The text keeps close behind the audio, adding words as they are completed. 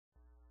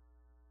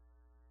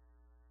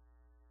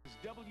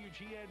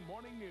WGN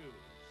Morning News.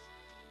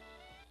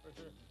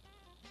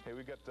 Hey,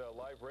 we got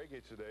live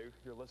reggae today.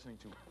 You're listening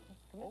to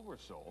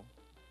Oversoul.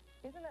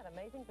 Isn't that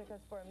amazing? Because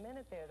for a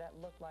minute there, that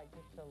looked like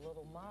just a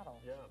little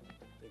model. Yeah,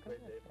 it's a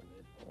great day for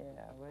me.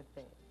 Yeah, we're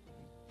there.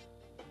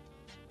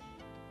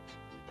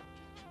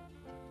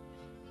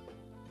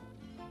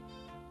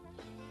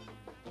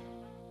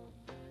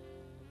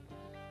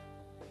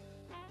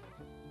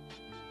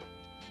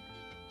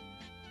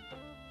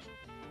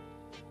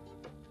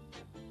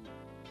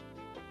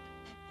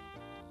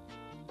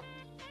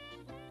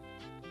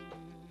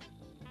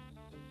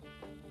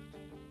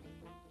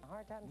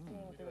 Hard time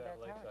seeing through that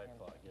tower.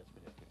 Yes,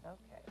 we did.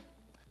 Okay.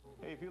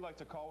 Hey, if you'd like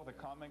to call with a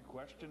comment,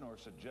 question, or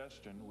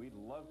suggestion, we'd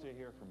love to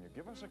hear from you.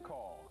 Give us a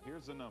call.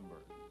 Here's the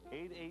number,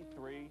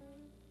 883-3161.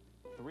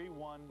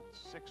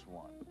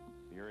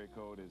 The area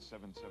code is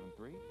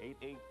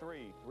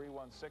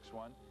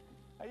 773-883-3161.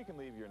 Now, you can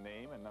leave your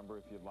name and number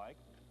if you'd like.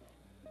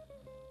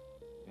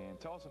 And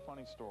tell us a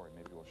funny story.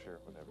 Maybe we'll share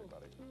it with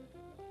everybody.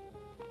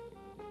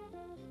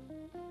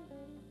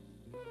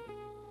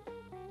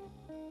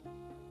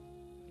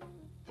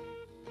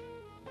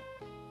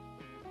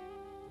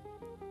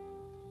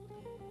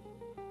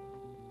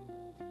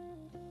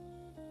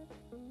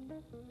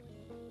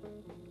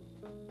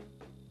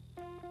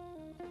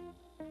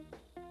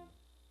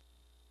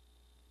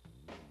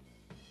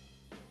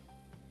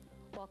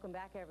 Welcome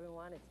back,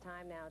 everyone. It's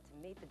time now to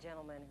meet the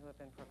gentlemen who have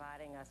been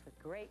providing us with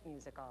great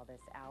music all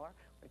this hour.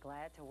 We're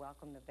glad to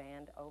welcome the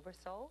band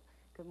Oversoul.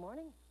 Good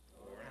morning.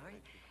 How are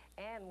you?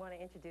 And want to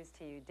introduce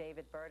to you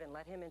David Bird and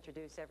let him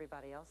introduce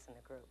everybody else in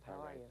the group. How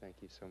are you?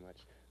 Thank you so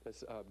much.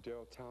 That's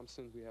Daryl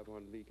Thompson. We have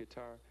on lead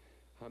guitar.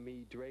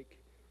 Hamid Drake.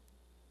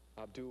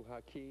 Abdul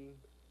Hakim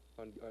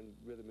on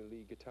rhythm and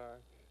lead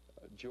guitar.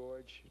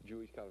 George,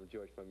 we call him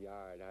George from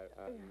Yard,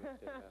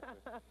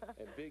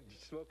 and Big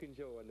Smoking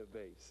Joe on the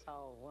bass.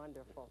 Oh,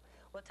 wonderful.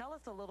 Well, tell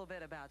us a little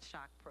bit about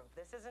Shockproof.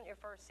 This isn't your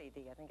first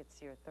CD. I think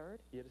it's your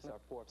third? Yeah, this is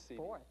our fourth CD.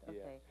 Fourth,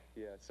 okay.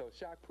 Yeah. So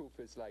Shockproof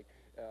is like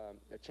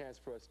a chance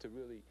for us to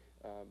really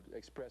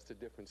express the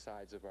different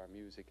sides of our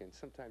music, and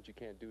sometimes you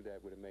can't do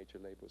that with a major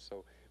label,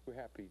 so we're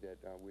happy that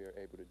we are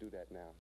able to do that now.